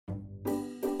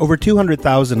Over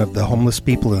 200,000 of the homeless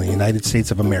people in the United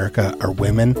States of America are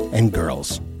women and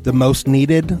girls. The most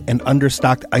needed and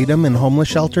understocked item in homeless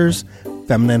shelters?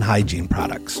 Feminine hygiene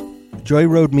products. Joy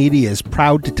Road Media is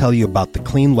proud to tell you about the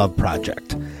Clean Love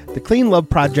Project. The Clean Love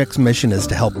Project's mission is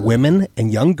to help women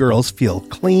and young girls feel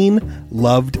clean,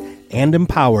 loved, and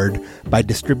empowered by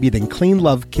distributing Clean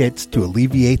Love kits to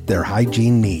alleviate their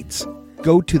hygiene needs.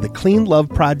 Go to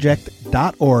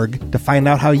thecleanloveproject.org to find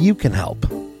out how you can help.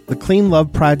 The Clean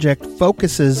Love Project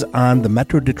focuses on the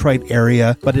Metro Detroit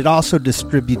area, but it also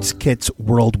distributes kits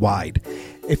worldwide.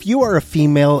 If you are a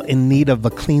female in need of a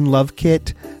Clean Love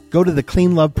kit, go to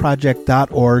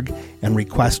thecleanloveproject.org and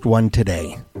request one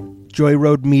today. Joy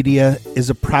Road Media is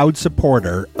a proud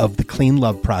supporter of the Clean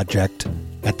Love Project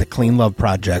at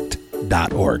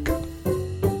thecleanloveproject.org.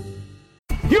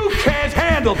 You can't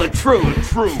handle the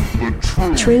truth.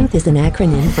 Truth is an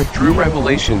acronym for True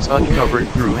Revelations Uncovered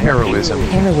Through Heroism.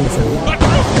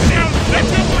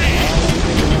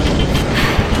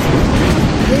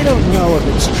 They don't know if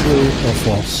it's true or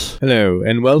false. Hello,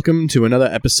 and welcome to another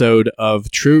episode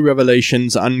of True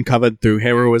Revelations Uncovered Through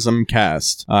Heroism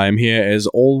Cast. I'm here as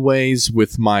always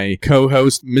with my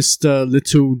co-host, Mr.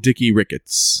 Little Dickie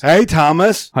Ricketts. Hey,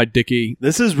 Thomas. Hi, Dickie.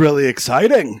 This is really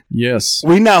exciting. Yes.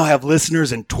 We now have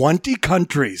listeners in 20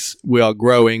 countries. We are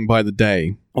growing by the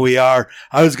day. We are.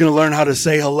 I was going to learn how to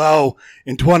say hello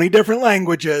in 20 different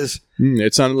languages.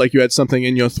 It sounded like you had something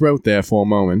in your throat there for a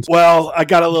moment. Well, I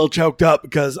got a little choked up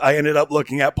because I ended up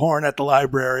looking at porn at the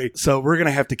library, so we're going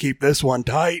to have to keep this one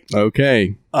tight.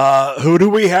 Okay. Who do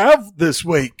we have this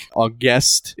week? Our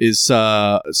guest is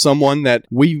someone that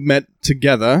we met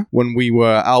together when we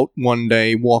were out one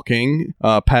day walking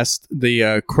past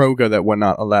the Kroger that we're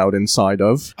not allowed inside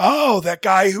of. Oh, that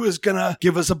guy who was going to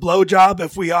give us a blowjob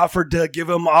if we offered to give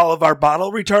him all of our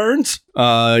bottle returns?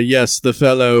 Yes, the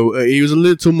fellow, he was a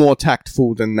little more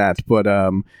tactful than that, but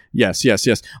yes.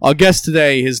 Our guest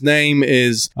today, his name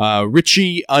is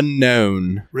Richie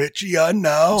Unknown. Richie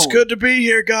Unknown. It's good to be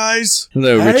here, guys.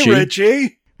 Hello, Hey, Richie.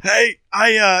 Richie. Hey,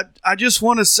 I just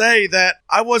want to say that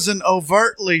I wasn't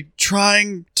overtly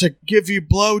trying to give you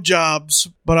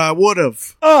blowjobs, but I would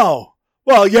have. Oh,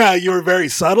 well, yeah, you were very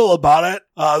subtle about it,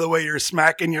 the way you're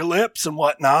smacking your lips and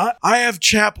whatnot. I have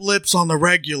chapped lips on the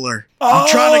regular. I'm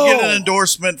trying to get an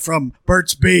endorsement from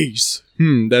Burt's Bees.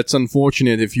 That's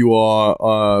unfortunate if you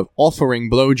are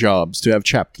offering blowjobs to have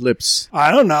chapped lips.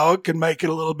 I don't know. It could make it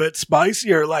a little bit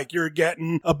spicier, like you're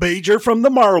getting a beeger from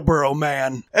the Marlboro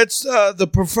Man. It's the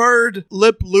preferred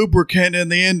lip lubricant in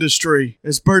the industry.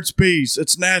 It's Burt's Bees.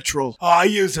 It's natural. Oh, I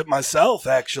use it myself,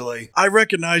 actually. I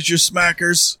recognize your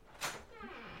smackers.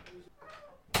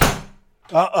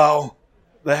 Uh-oh.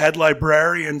 The head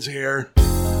librarian's here.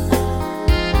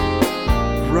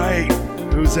 Right.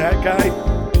 Who's that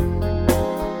guy?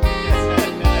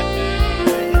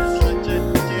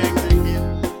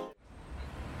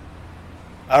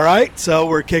 All right, so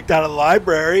we're kicked out of the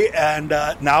library, and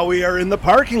now we are in the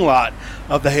parking lot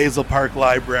of the Hazel Park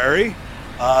Library.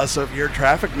 So if you hear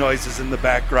traffic noises in the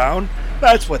background,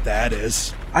 that's what that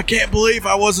is. I can't believe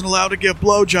I wasn't allowed to give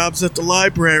blowjobs at the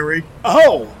library.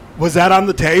 Oh, was that on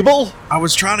the table? I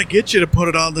was trying to get you to put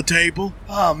it on the table.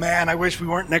 Oh, man, I wish we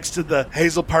weren't next to the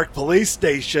Hazel Park Police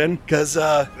Station, because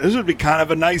this would be kind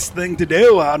of a nice thing to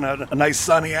do on a nice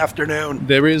sunny afternoon.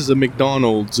 There is a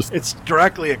McDonald's. It's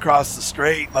directly across the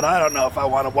street, but I don't know if I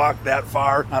want to walk that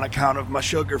far on account of my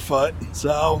sugar foot.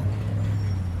 So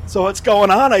what's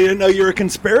going on? I didn't know you were a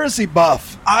conspiracy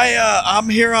buff. I'm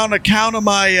here on account of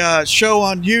my show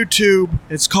on YouTube.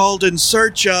 It's called In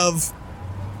Search of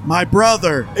My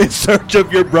Brother. In search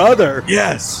of your brother?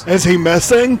 Yes. Is he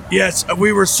missing? Yes,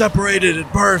 we were separated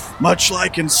at birth, much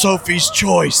like in Sophie's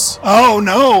Choice. Oh,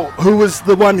 no. Who was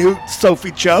the one who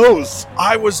Sophie chose?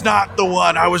 I was not the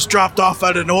one. I was dropped off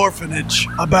at an orphanage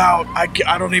about,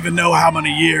 I don't even know how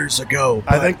many years ago.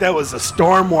 I think that was a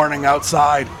storm warning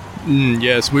outside.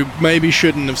 Yes, we maybe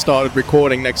shouldn't have started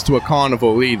recording next to a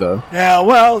carnival either. Yeah,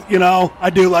 well, you know,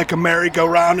 I do like a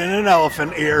merry-go-round in an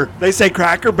elephant ear. They say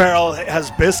Cracker Barrel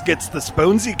has biscuits, the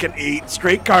spoons you can eat.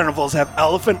 Straight carnivals have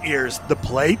elephant ears, the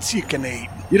plates you can eat.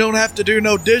 You don't have to do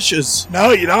no dishes.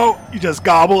 No, you don't. You just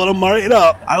gobble them right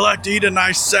up. I like to eat a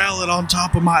nice salad on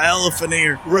top of my elephant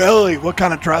ear. Really? What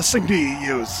kind of dressing do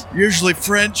you use? Usually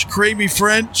French, creamy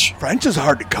French. French is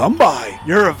hard to come by.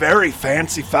 You're a very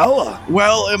fancy fella.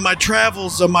 Well, in my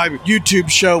travels on my YouTube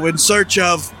show In Search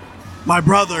of My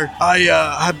Brother, I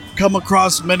have come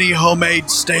across many homemade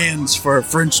stands for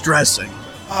French dressing.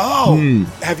 Oh,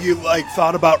 have you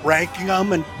thought about ranking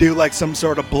them and do some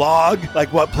sort of blog?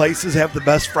 Like what places have the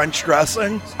best French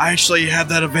dressing? I actually have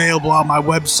that available on my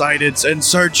website. It's In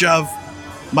Search of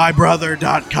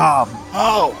mybrother.com.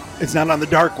 Oh, it's not on the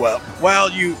dark web.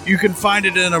 Well, you can find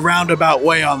it in a roundabout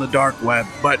way on the dark web,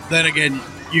 but then again,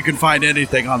 you can find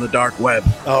anything on the dark web.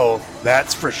 Oh,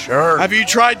 that's for sure. Have you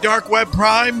tried Dark Web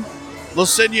Prime? They'll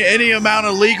send you any amount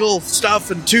of legal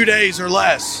stuff in 2 days or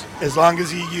less. As long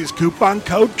as you use coupon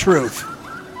code TRUTH.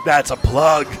 That's a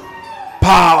plug.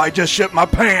 Pow, I just shit my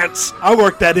pants. I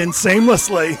worked that in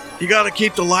seamlessly. You gotta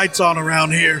keep the lights on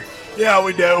around here. Yeah,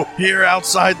 we do. Here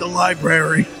outside the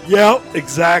library. Yep,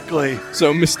 exactly.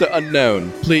 So, Mr.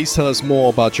 Unknown, please tell us more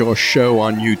about your show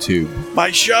on YouTube.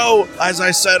 My show, as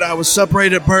I said, I was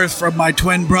separated at birth from my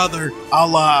twin brother,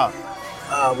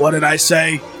 what did I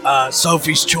say?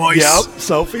 Sophie's Choice. Yep,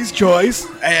 Sophie's Choice.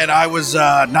 And I was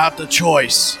not the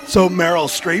choice. So Meryl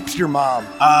Streep's your mom.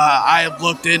 I have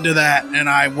looked into that, and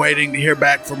I'm waiting to hear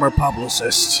back from her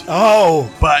publicist.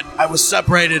 Oh. But I was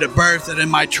separated at birth, and in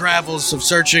my travels of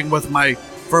searching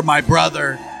for my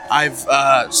brother, I've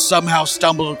somehow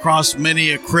stumbled across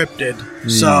many a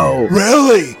cryptid. So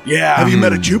Really? yeah. Have you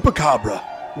met a chupacabra?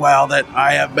 Well, that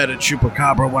I have met a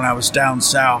chupacabra when I was down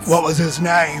south. What was his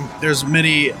name? There's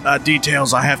many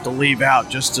details I have to leave out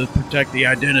just to protect the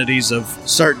identities of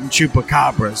certain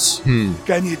chupacabras.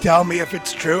 Can you tell me if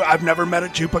it's true? I've never met a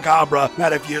chupacabra.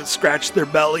 That if you scratch their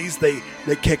bellies, they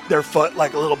kick their foot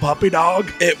like a little puppy dog.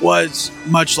 It was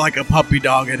much like a puppy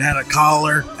dog. It had a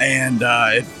collar, and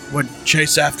it would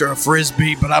chase after a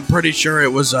frisbee, but I'm pretty sure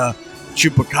it was a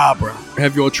chupacabra.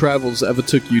 Have your travels ever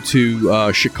took you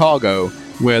to Chicago,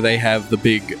 where they have the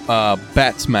big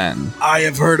Batman? I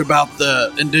have heard about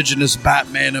the indigenous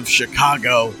Batman of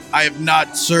Chicago. I have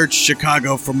not searched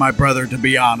Chicago for my brother, to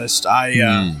be honest.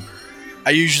 I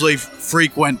usually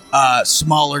frequent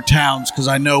smaller towns because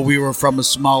I know we were from a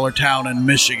smaller town in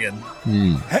Michigan.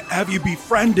 Have you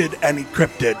befriended any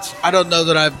cryptids? I don't know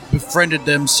that I've befriended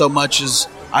them so much as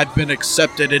I've been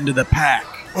accepted into the pack.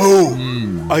 Oh.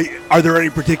 Are there any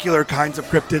particular kinds of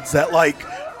cryptids that like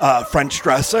French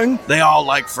dressing? They all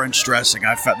like French dressing.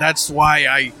 That's why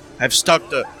I have stuck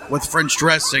with French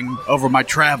dressing over my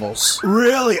travels.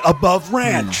 Really? Above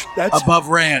ranch? That's Above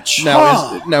ranch.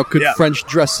 Now, could Yeah. French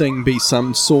dressing be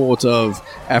some sort of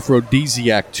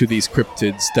aphrodisiac to these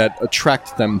cryptids that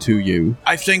attract them to you?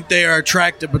 I think they are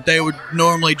attracted, but they would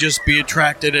normally just be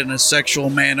attracted in a sexual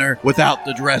manner without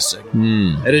the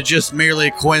dressing. It is just merely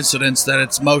a coincidence that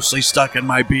it's mostly stuck in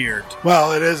my beard.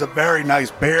 Well, it is a very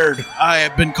nice beard. I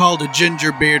have been called a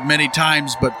ginger beard many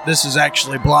times, but this is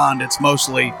actually blonde. It's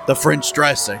mostly the French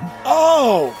dressing.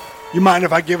 Oh, you mind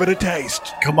if I give it a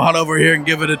taste? Come on over here and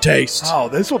give it a taste. Oh,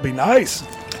 this will be nice.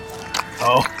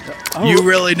 Oh, you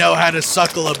really know how to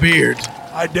suckle a beard.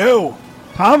 I do.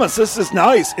 Thomas, this is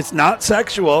nice. It's not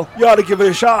sexual. You ought to give it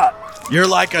a shot. You're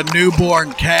like a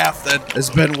newborn calf that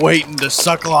has been waiting to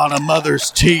suckle on a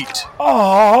mother's teat.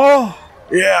 Oh,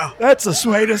 Yeah, that's the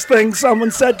sweetest thing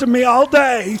someone said to me all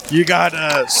day. you got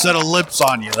a set of lips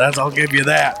on you. I'll give you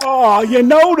that. Oh, you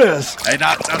noticed. Hey,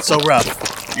 not so rough.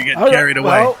 You get All right, carried away.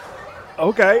 well,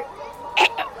 okay.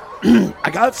 I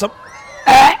got some.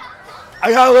 I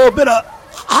got a little bit of.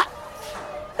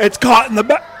 It's caught in the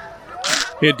back.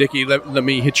 Here, Dickie, let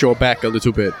me hit your back a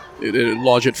little bit.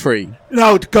 Lodge it free.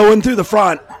 No, going through the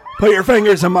front. Put your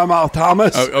fingers in my mouth,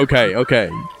 Thomas. Oh, okay.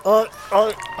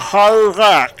 How is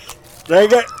that?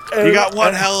 Take it. You got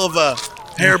one hell of a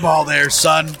hairball there,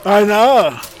 son. I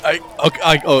know.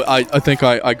 I think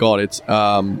I got it.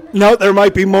 No, there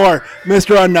might be more.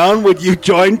 Mr. Unknown, would you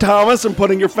join Thomas in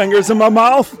putting your fingers in my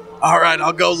mouth? All right,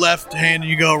 I'll go left hand and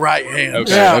you go right hand.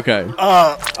 Okay, Yeah. okay.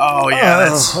 Oh yeah,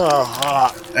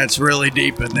 that's really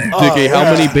deep in there. Dickie, how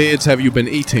yeah. many beards have you been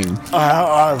eating?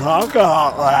 I talk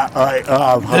about that right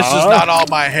This is not all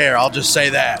my hair. I'll just say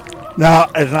that. No,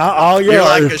 it's not all yours. You're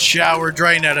like a shower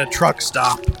drain at a truck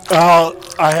stop. Well,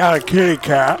 I had a kitty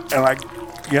cat, and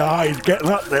he's getting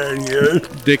up there in years.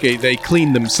 Dickie, they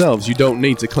clean themselves. You don't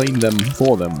need to clean them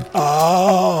for them.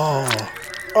 Oh,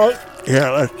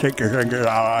 here, let's take your fingers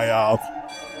out of my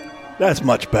mouth. That's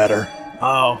much better.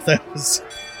 Oh,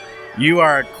 you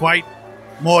are quite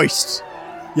moist.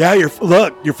 Yeah, your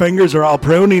fingers are all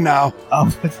pruny now.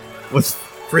 With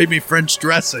creamy French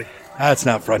dressing. That's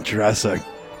not French dressing.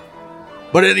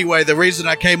 But anyway, the reason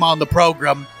I came on the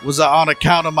program was on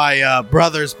account of my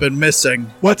brother's been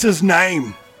missing. What's his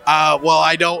name? Well,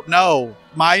 I don't know.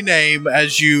 My name,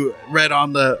 as you read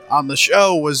on the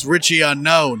show, was Richie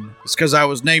Unknown. It's because I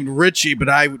was named Richie, but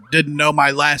I didn't know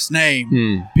my last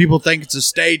name. People think it's a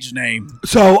stage name.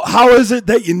 So, how is it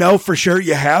that you know for sure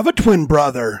you have a twin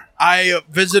brother? I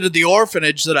visited the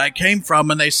orphanage that I came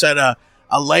from, and they said a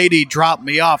lady dropped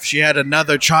me off. She had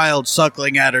another child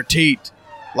suckling at her teat,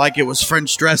 like it was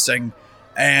French dressing.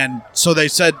 And so they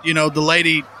said, the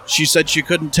lady, she said she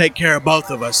couldn't take care of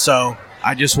both of us. So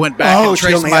I just went back and she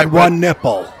traced only my had one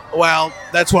nipple. Well,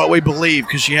 that's what we believe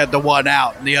because she had the one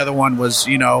out and the other one was,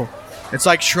 it's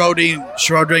like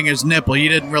Schrodinger's nipple. You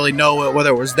didn't really know whether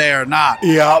it was there or not.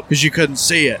 Yeah. Because you couldn't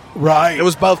see it. Right. It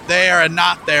was both there and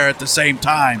not there at the same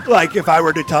time. Like if I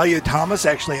were to tell you Thomas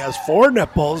actually has 4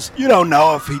 nipples, you don't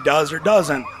know if he does or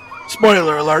doesn't.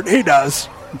 Spoiler alert, he does.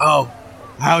 Oh.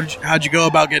 How'd you go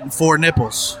about getting 4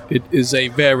 nipples? It is a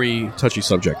very touchy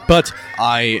subject, but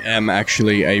I am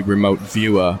actually a remote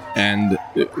viewer, and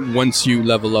once you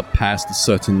level up past a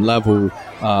certain level,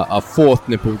 a 4th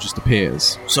nipple just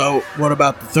appears. So, what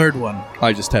about the 3rd one?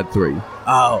 I just had 3.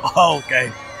 Oh,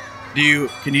 okay.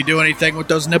 Can you do anything with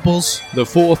those nipples? The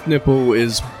 4th nipple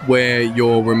is where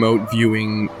your remote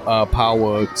viewing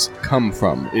powers come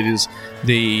from. It is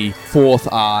the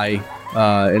 4th eye.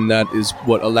 And that is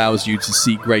what allows you to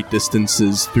see great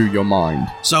distances through your mind.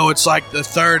 So it's like the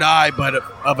 3rd eye, but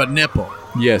of a nipple.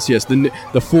 Yes. The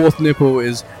 4th nipple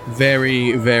is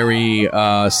very, very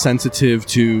sensitive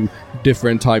to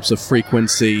different types of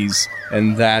frequencies,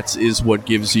 and that is what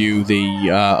gives you the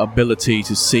ability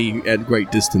to see at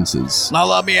great distances. Now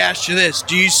let me ask you this.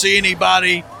 Do you see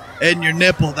anybody in your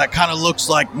nipple that kind of looks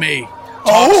like me?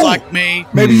 Talks like me.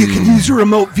 Maybe you can use your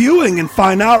remote viewing and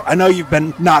find out. I know you've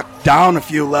been knocked down a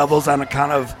few levels on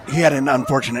account of, he had an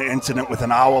unfortunate incident with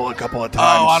an owl a couple of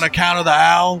times. Oh, on account of the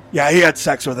owl? Yeah, he had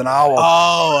sex with an owl.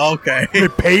 Oh, okay.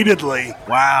 Repeatedly.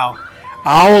 Wow.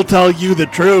 I'll tell you the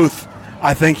truth.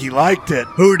 I think he liked it.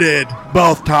 Who did?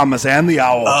 Both Thomas and the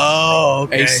owl. Oh,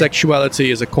 okay.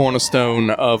 Asexuality is a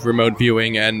cornerstone of remote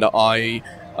viewing, and I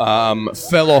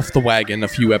fell off the wagon a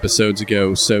few episodes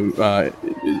ago, so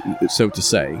to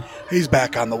say. He's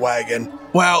back on the wagon.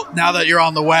 Well, now that you're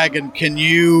on the wagon, can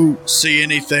you see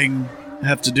anything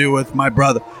have to do with my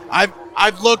brother?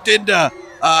 I've looked into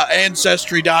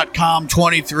Ancestry.com,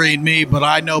 23andMe, but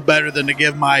I know better than to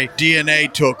give my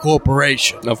DNA to a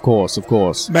corporation. Of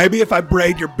course. Maybe if I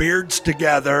braid your beards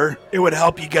together, it would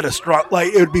help you get a strong,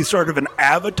 it would be sort of an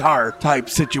Avatar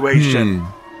type situation.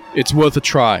 It's worth a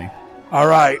try. All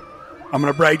right. I'm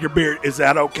going to braid your beard. Is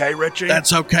that okay, Richie?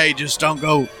 That's okay. Just don't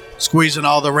go squeezing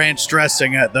all the ranch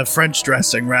dressing, the French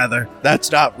dressing, rather. That's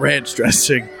not ranch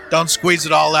dressing. Don't squeeze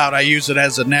it all out. I use it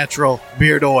as a natural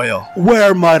beard oil.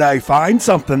 Where might I find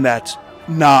something that's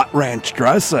not ranch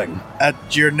dressing?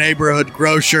 At your neighborhood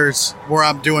grocer's, where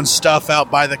I'm doing stuff out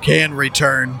by the can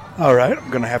return. All right. I'm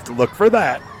going to have to look for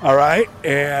that. All right.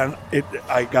 And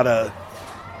I got to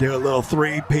do a little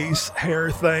 3-piece hair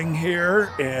thing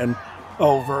here, and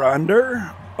over,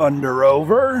 under,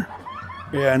 over.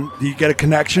 And do you get a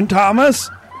connection,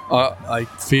 Thomas? I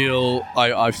feel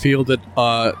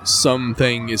that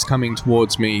something is coming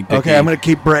towards me, Dickie. Okay, I'm going to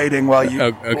keep braiding while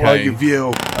you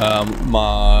view.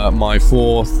 My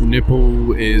 4th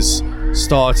nipple is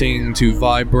starting to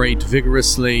vibrate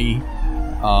vigorously.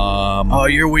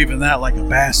 You're weaving that like a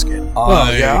basket.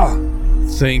 Yeah.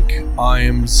 Think I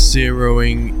am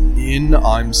zeroing in.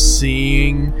 I'm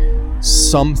seeing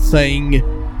something.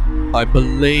 I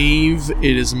believe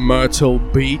it is Myrtle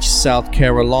Beach, South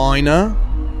Carolina.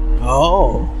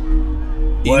 Oh.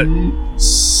 What?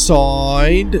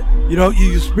 Inside. You don't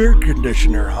use beard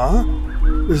conditioner, huh?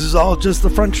 This is all just the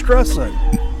French dressing.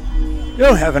 You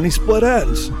don't have any split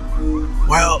ends.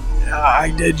 Well,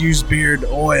 I did use beard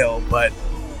oil, but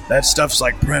that stuff's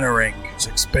like printer ink. It's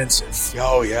expensive.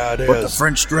 Oh, yeah, it is. But the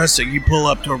French dressing, you pull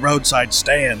up to a roadside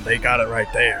stand, they got it right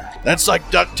there. That's like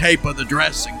duct tape of the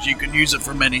dressings. You can use it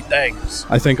for many things.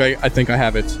 I think I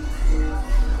have it.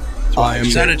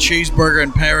 Is that a cheeseburger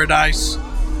in paradise?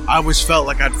 I always felt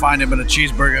like I'd find him in a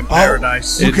cheeseburger in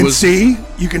paradise. You can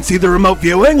see the remote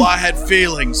viewing? Well, I had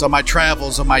feelings on my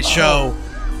travels on my show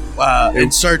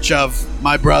in search of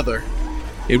my brother.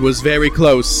 It was very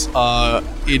close.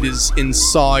 It is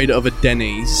inside of a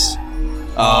Denny's.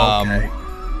 Okay.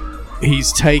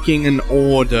 He's taking an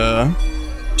order.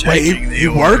 He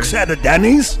works at a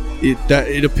Denny's?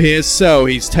 It appears so.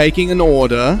 He's taking an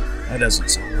order. That doesn't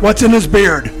sound right. What's in his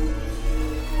beard?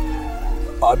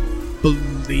 I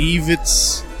believe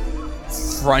it's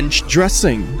French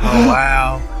dressing. Oh,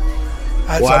 wow.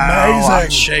 That's amazing. I'm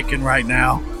shaking right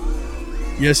now.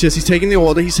 Yes, he's taking the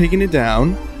order. He's taking it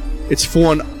down. It's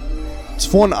for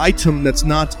an item that's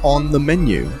not on the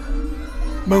menu.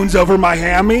 Moons over my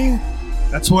hammy?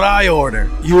 That's what I order.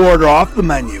 You order off the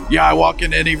menu? Yeah, I walk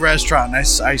into any restaurant and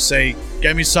I say,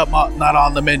 give me something not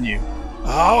on the menu.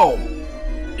 Oh.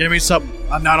 Give me something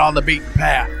not on the beaten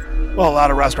path. Well, a lot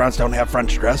of restaurants don't have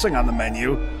French dressing on the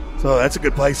menu, so that's a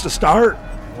good place to start.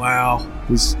 Wow.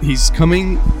 He's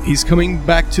coming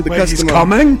back to the customer. He's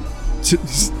coming?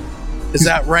 Is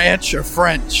that ranch or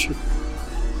French?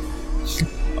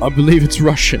 I believe it's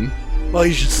Russian. Well,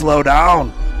 you should slow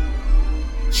down.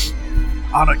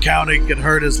 On account it could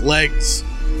hurt his legs.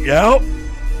 Yep.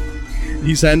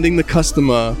 He's handing the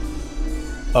customer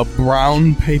a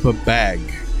brown paper bag.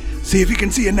 See if you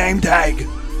can see a name tag.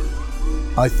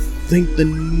 I think the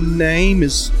name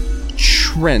is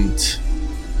Trent.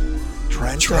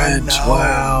 Trent. Trent, No.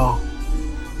 wow.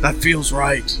 That feels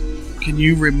right. Can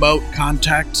you remote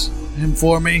contact him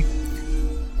for me?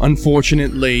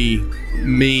 Unfortunately,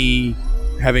 me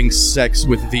having sex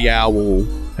with the owl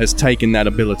has taken that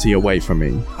ability away from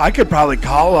me. I could probably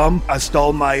call him. I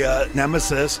stole my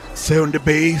nemesis,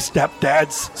 soon-to-be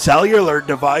stepdad's cellular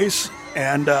device,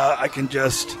 and I can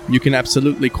just... You can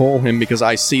absolutely call him because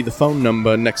I see the phone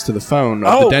number next to the phone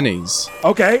of the Denny's.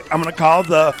 Okay, I'm going to call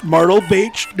the Myrtle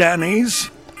Beach Denny's,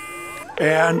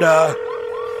 and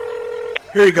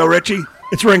here you go, Richie.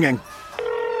 It's ringing.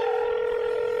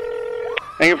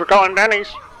 Thank you for calling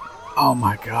Denny's. Oh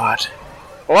my god.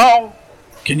 Hello?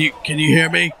 Can you hear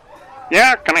me?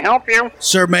 Yeah, can I help you?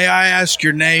 Sir, may I ask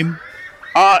your name?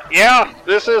 Yeah,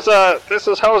 this is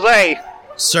Jose.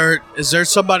 Sir, is there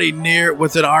somebody near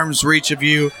within arm's reach of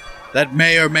you that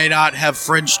may or may not have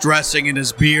French dressing in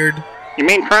his beard? You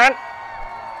mean Trent?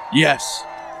 Yes.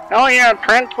 Oh yeah,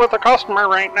 Trent's with a customer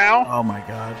right now. Oh my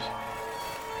god.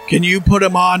 Can you put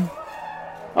him on?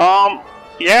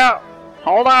 Yeah.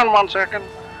 Hold on 1 second.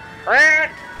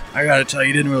 Trent! I gotta tell you,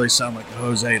 you didn't really sound like a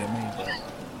Jose to me.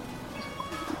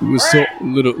 It was so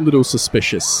little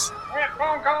suspicious. Trent,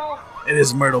 phone call! It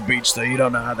is Myrtle Beach, though. You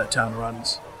don't know how that town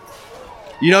runs.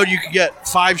 You know, you could get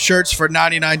 5 shirts for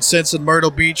 99 cents in Myrtle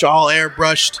Beach, all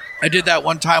airbrushed. I did that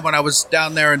one time when I was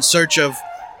down there in search of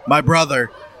my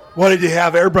brother. What did you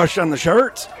have airbrushed on the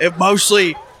shirts? It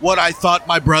mostly what I thought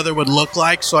my brother would look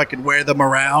like so I could wear them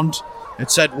around. It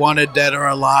said wanted dead or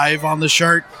alive on the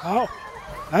shirt. Oh,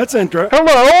 that's interesting.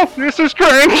 Hello, this is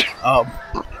Trent.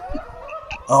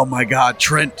 Oh my god,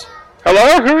 Trent.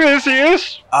 Hello, who is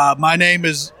this? My name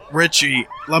is Richie.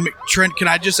 Trent, can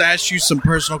I just ask you some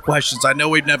personal questions? I know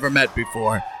we've never met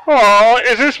before. Oh,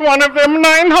 is this one of them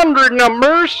 900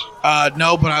 numbers?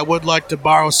 No, but I would like to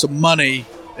borrow some money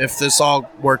if this all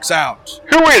works out.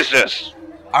 Who is this?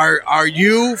 Are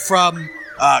you from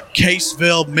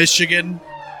Caseville, Michigan?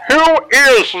 Who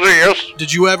is this?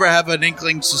 Did you ever have an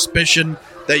inkling suspicion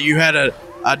that you had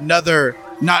another,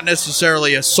 not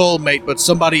necessarily a soulmate, but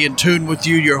somebody in tune with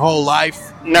you your whole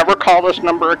life? Never call this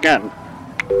number again.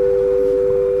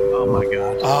 Oh my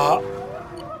god.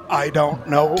 I don't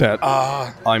know.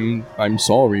 I'm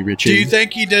sorry, Richie. Do you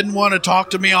think he didn't want to talk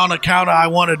to me on account of I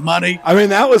wanted money? I mean,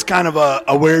 that was kind of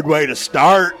a weird way to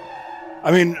start.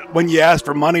 I mean, when you asked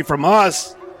for money from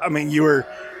us, I mean, you were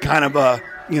kind of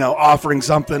offering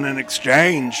something in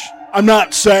exchange. I'm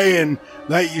not saying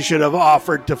that you should have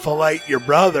offered to fillet your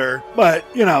brother, but,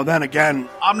 then again...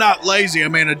 I'm not lazy. I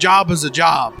mean, a job is a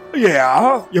job.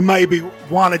 Yeah, you maybe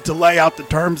wanted to lay out the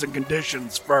terms and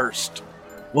conditions first.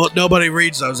 Well, nobody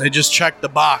reads those. They just check the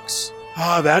box.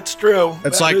 Oh, that's true.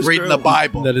 It's That like is reading true. the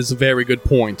Bible. That is a very good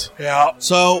point. Yeah.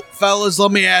 So, fellas,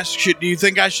 let me ask you, do you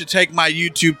think I should take my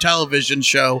YouTube television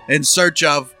show in search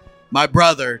of my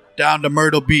brother down to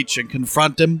Myrtle Beach and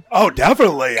confront him? Oh,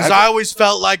 definitely. Because I always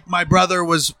felt like my brother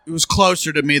was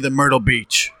closer to me than Myrtle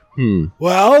Beach.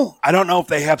 Well, I don't know if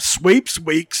they have sweeps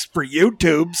weeks for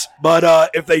YouTubes, but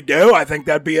if they do, I think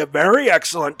that'd be a very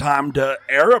excellent time to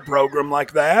air a program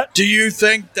like that. Do you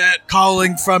think that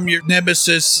calling from your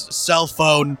nemesis cell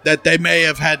phone, that they may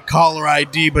have had caller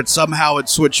ID, but somehow it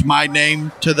switched my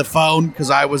name to the phone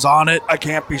because I was on it? I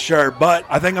can't be sure, but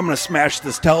I think I'm going to smash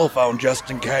this telephone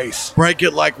just in case. Break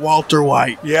it like Walter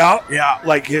White. Yeah, Yeah.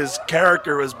 like his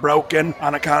character was broken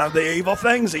on account of the evil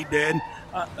things he did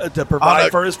to provide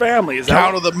for his family. Is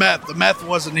Count that of the meth. The meth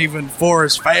wasn't even for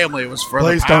his family. It was for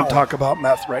Please the don't power. talk about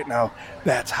meth right now.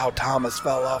 That's how Thomas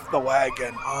fell off the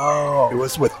wagon. Oh. It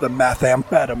was with the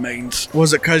methamphetamines.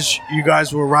 Was it because you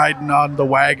guys were riding on the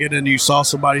wagon and you saw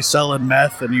somebody selling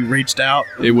meth and you reached out?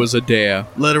 It was a dare.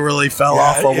 Literally fell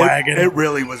off a wagon? It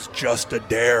really was just a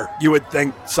dare. You would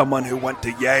think someone who went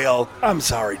to Yale. I'm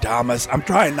sorry, Thomas. I'm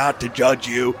trying not to judge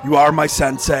you. You are my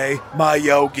sensei, my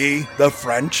yogi, the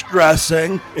French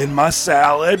dressing in my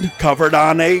salad, covered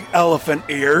on a elephant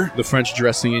ear. The French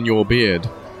dressing in your beard.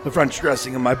 The French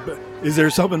dressing in my... Is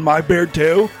there some in my beard,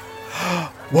 too?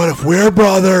 What if we're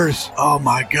brothers? Oh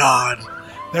my god.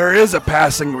 There is a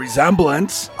passing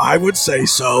resemblance. I would say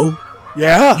so.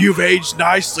 Yeah. You've aged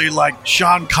nicely like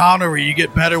Sean Connery. You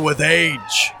get better with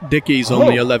age. Dickie's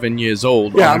only 11 years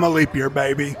old. Yeah, I'm a leap year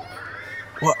baby.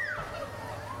 What?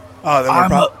 Oh, then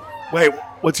I'm Wait,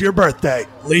 what's your birthday?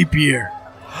 Leap year.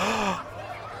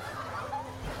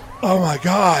 Oh my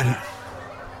God.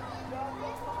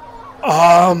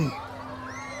 I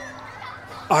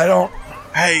don't...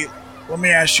 Hey, let me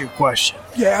ask you a question.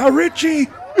 Yeah, Richie?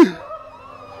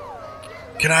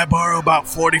 Can I borrow about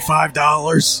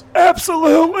 $45?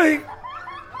 Absolutely.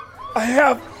 I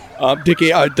have... Dickie,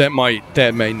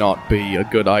 that may not be a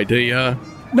good idea.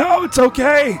 No, it's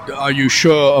okay. Are you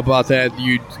sure about that?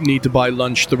 You need to buy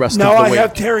lunch the rest No, of the I week.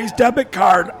 have Terry's debit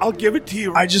card. I'll give it to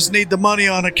you. I just need the money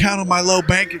on account of my low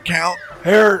bank account.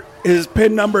 Here, his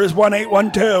PIN number is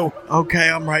 1812. Okay,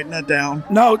 I'm writing that down.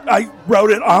 No, I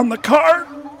wrote it on the card.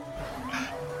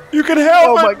 You can help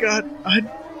Oh it. my God, I'm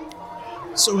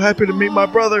so happy to meet my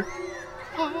brother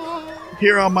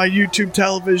here on my YouTube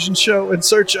television show in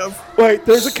search of Wait,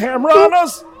 there's a camera on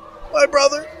us? my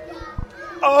brother.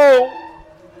 Oh.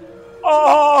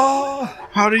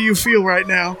 How do you feel right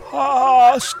now?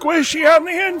 Squishy on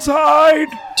the inside.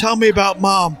 Tell me about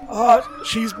Mom.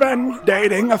 She's been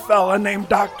dating a fella named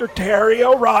Dr. Terry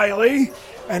O'Reilly,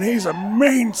 and he's a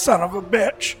mean son of a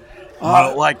bitch. I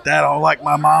don't like that. I don't like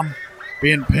my mom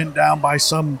being pinned down by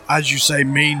some, as you say,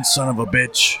 mean son of a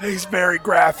bitch. He's very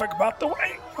graphic about the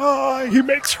way he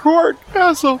makes her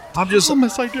orgasm. I'm just...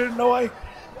 I didn't know I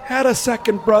had a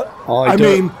second brother. I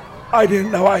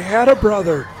didn't know I had a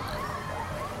brother.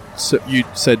 So you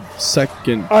said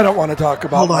second. I don't want to talk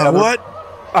about Hold on, other- what?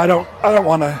 I don't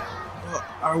want to.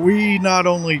 Are we not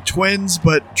only twins,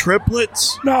 but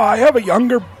triplets? No, I have a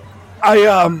younger.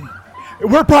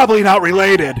 We're probably not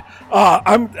related.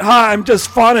 I'm just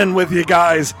funning with you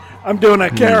guys. I'm doing a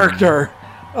character.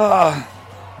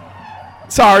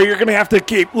 Sorry, you're gonna have to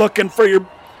keep looking for your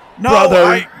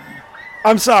brother.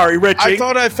 I'm sorry, Richie. I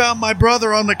thought I found my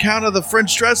brother on account of the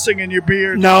French dressing in your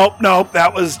beard. No,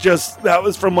 that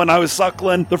was from when I was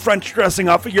suckling the French dressing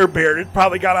off of your beard. It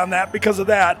probably got on that because of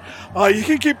that. You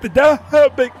can keep the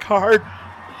debit card.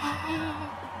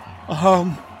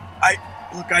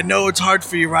 I know it's hard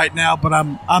for you right now, but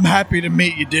I'm happy to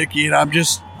meet you, Dickie, and I'm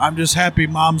just happy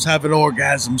Mom's having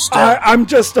orgasms still. I'm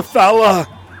just a fella.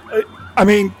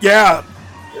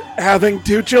 Having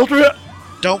two children,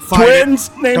 Don't fight twins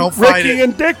it. named Don't fight Ricky it.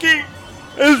 and Dickie,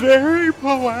 is very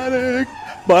poetic.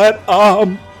 But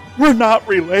we're not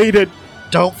related.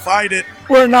 Don't fight it.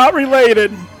 We're not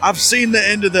related. I've seen the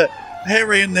end of the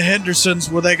Harry and the Hendersons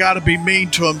where they got to be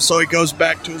mean to him so he goes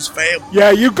back to his family.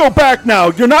 Yeah, you go back now.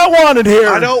 You're not wanted here.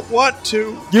 I don't want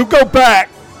to. You go back.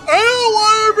 I don't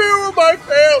want to be with my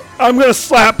family. I'm gonna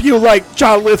slap you like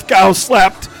John Lithgow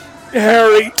slapped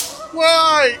Harry.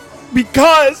 Why?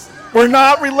 Because we're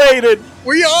not related.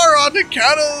 We are on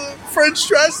account of the French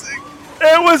dressing.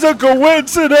 It was a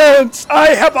coincidence. I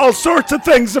have all sorts of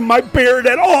things in my beard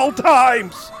at all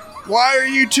times. Why are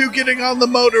you two getting on the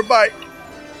motorbike?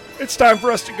 It's time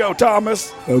for us to go,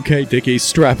 Thomas. Okay, Dickie,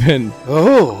 strap in.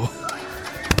 Oh.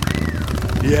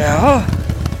 Yeah?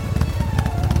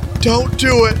 Don't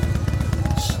do it.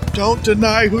 Don't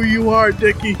deny who you are,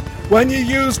 Dickie. When you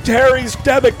use Terry's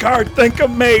debit card, think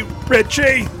of me,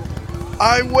 Richie.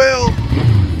 I will.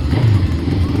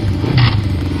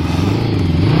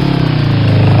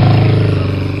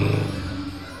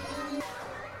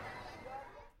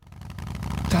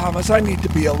 Thomas, I need to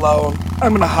be alone.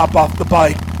 I'm gonna hop off the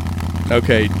bike.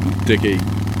 Okay, Dickie.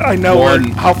 I know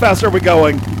how fast are we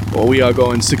going? Well, we are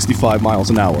going 65 miles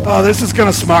an hour. Oh, this is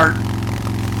gonna smart.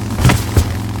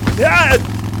 Yeah!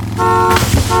 Oh,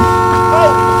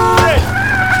 shit!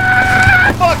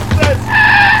 Fuck this!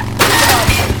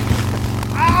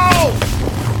 Ow!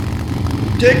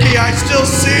 Dickie, I still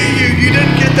see you. You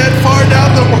didn't get that far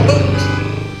down the road.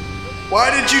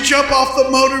 Why did you jump off the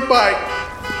motorbike?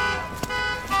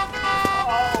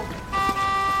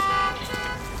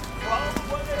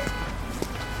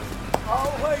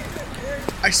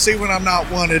 I see when I'm not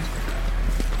wanted.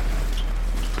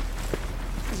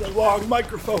 These are long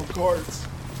microphone cords.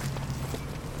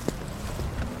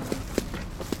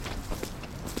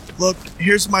 Look,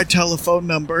 here's my telephone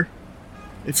number.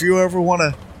 If you ever want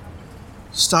to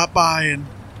stop by and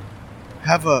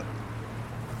have a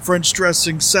French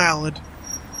dressing salad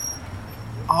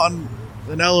on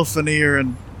an elephant ear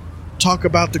and talk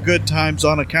about the good times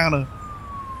on account of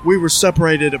we were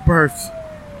separated at birth,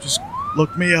 just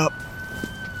look me up.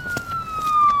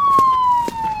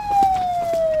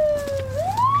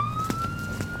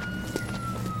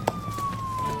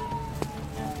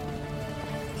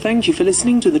 Thank you for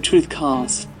listening to the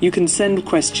Truthcast. You can send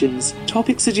questions,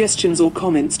 topic suggestions or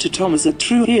comments to Thomas at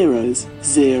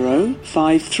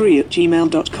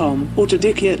trueheroes053@gmail.com or to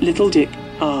Dickie at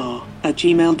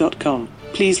littledicr@gmail.com.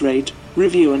 Please rate,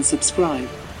 review and subscribe.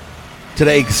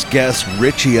 Today's guest,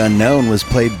 Richie Unknown, was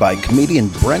played by comedian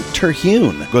Brent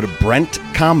Terhune. Go to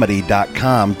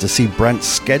BrentComedy.com to see Brent's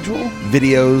schedule,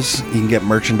 videos. You can get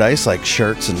merchandise like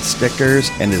shirts and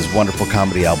stickers, and his wonderful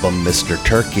comedy album, Mr.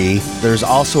 Turkey. There's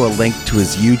also a link to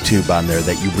his YouTube on there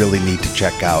that you really need to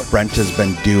check out. Brent has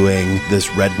been doing this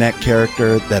redneck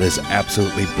character that is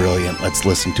absolutely brilliant. Let's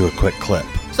listen to a quick clip.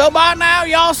 So by now,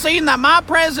 y'all seen that my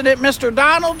president, Mr.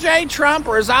 Donald J. Trump,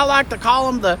 or as I like to call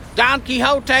him, the Don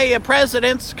Quixote of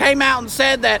presidents, came out and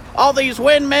said that all these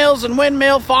windmills and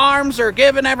windmill farms are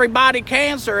giving everybody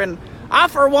cancer, and I,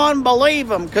 for one, believe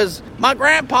him, because my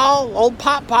grandpa, old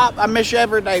Pop, I miss you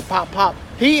every day, Pop,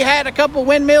 he had a couple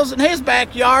windmills in his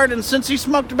backyard, and since he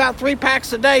smoked about 3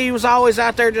 packs a day, he was always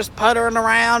out there just puttering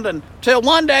around, until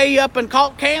one day he up and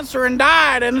caught cancer and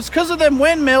died, and it's because of them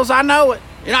windmills, I know it.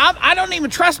 You know, I don't even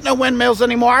trust no windmills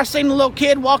anymore. I seen a little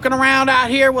kid walking around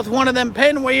out here with one of them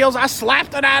pinwheels. I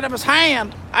slapped it out of his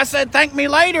hand. I said, thank me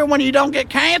later when you don't get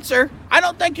cancer. I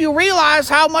don't think you realize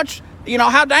how much,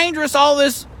 how dangerous all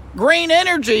this green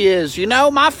energy is. You know,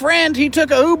 my friend, he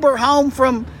took a Uber home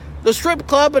from the strip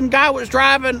club, and guy was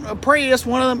driving a Prius,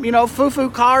 one of them, foo-foo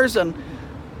cars, and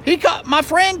my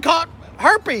friend caught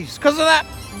herpes because of that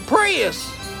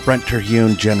Prius. Brent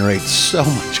Terhune generates so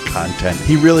much content.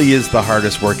 He really is the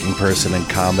hardest working person in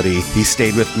comedy. He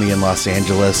stayed with me in Los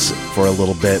Angeles for a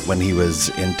little bit when he was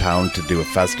in town to do a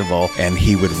festival, and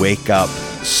he would wake up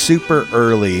super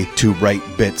early to write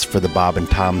bits for the Bob and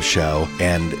Tom show,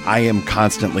 and I am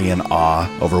constantly in awe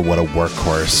over what a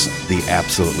workhorse the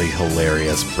absolutely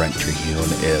hilarious Brent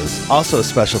Terhune is. Also, a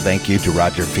special thank you to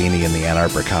Roger Feeney and the Ann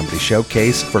Arbor Comedy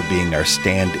Showcase for being our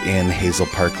stand-in Hazel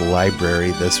Park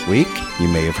Library this week. You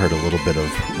may have heard a little bit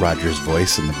of Roger's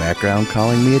voice in the background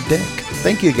calling me a dick.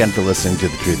 Thank you again for listening to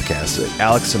the Truthcast.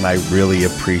 Alex and I really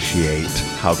appreciate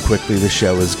how quickly the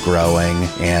show is growing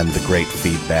and the great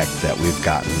feedback that we've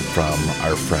gotten from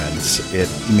our friends. It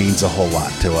means a whole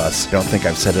lot to us. I don't think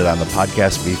I've said it on the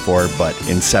podcast before, but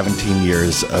in 17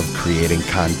 years of creating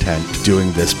content,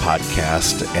 doing this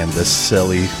podcast, and this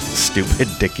silly, stupid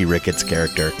Dickie Ricketts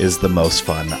character is the most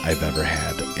fun I've ever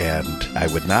had. And I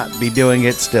would not be doing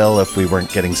it still if we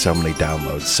weren't getting so many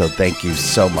downloads. So thank you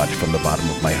so much from the bottom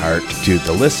of my heart to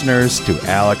the listeners, to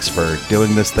Alex for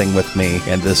doing this thing with me,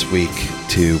 and this week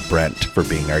to Brent for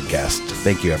being our guest.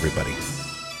 Thank you, everybody.